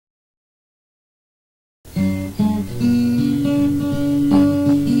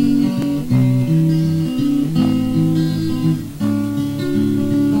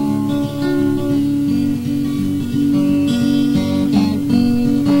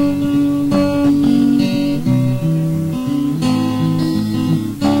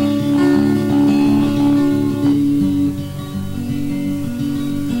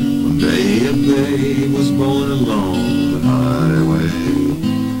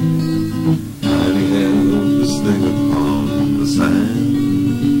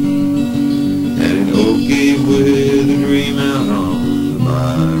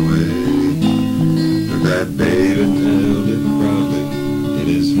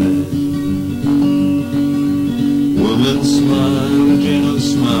man. Woman smile, a gentle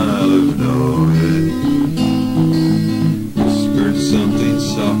smile of knowing, whispered something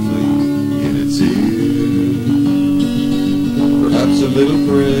softly in its ear. Perhaps a little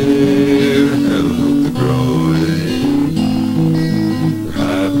prayer to help the growing,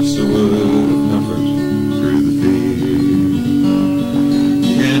 perhaps a word of comfort through the fear.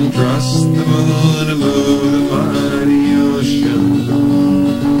 You can trust the moon to move the mighty ocean.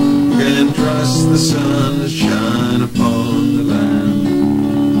 You can trust the sun to shine upon the land.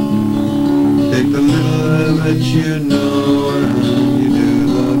 Take the little that you know and you do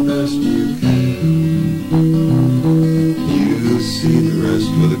the best you can. You see the rest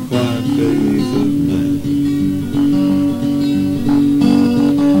with a quiet faith of man.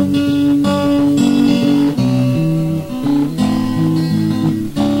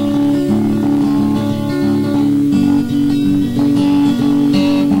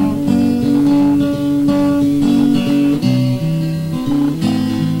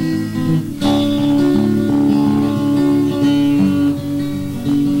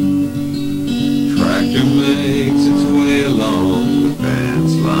 Makes its way along the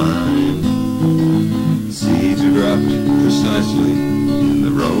fence line. Seeds are dropped precisely in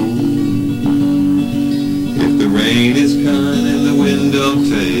the road. If the rain is kind and the wind don't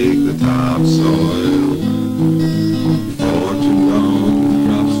take the topsoil, before too long the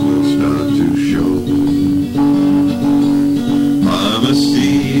crops will start to show. Mama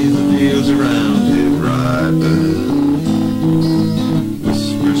sees the fields around it ripen,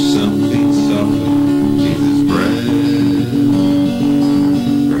 whispers something softly,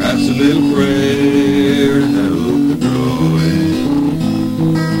 perhaps a little prayer to help the growing,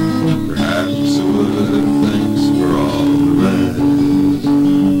 perhaps a word of thanks for all the rest.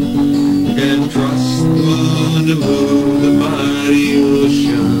 You can trust the moon to move the mighty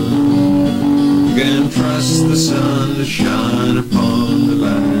ocean. You can trust the sun to shine upon the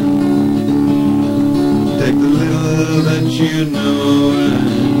land. Take the little that you know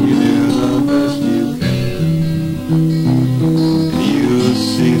and you do the best you can.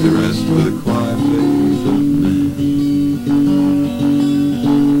 See the rest with a quiet faith of man.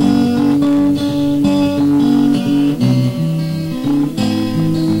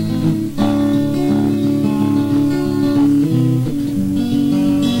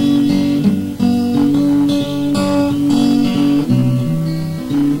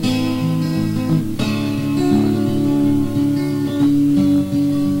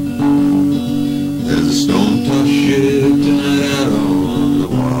 There's a stone-tossed ship tonight out on the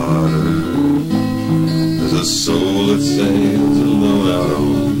water. There's a soul that sails alone out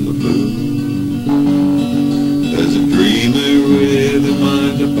on the blue. There's a dreamer with a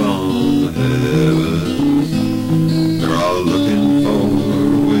mind upon the heavens. They're all looking for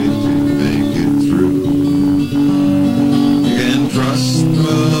a way to make it through. You can trust the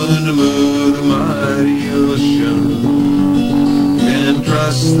moon to move the mighty ocean. You can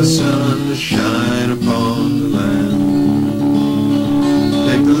trust the sun to shine upon the land.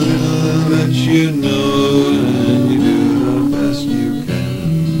 Take the little that you know and you do the best you can.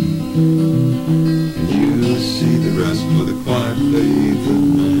 And you see the rest with a quiet faith of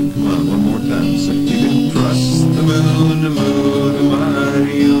man. Come on, one more time, say, you can trust the moon to move the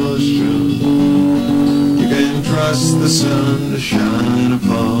mighty ocean. You can trust the sun to shine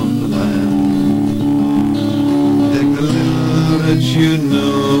upon the land. Take the little that you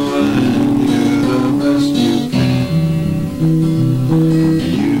know and you do the best you can.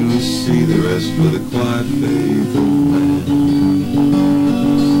 See the rest with a quiet faith of man.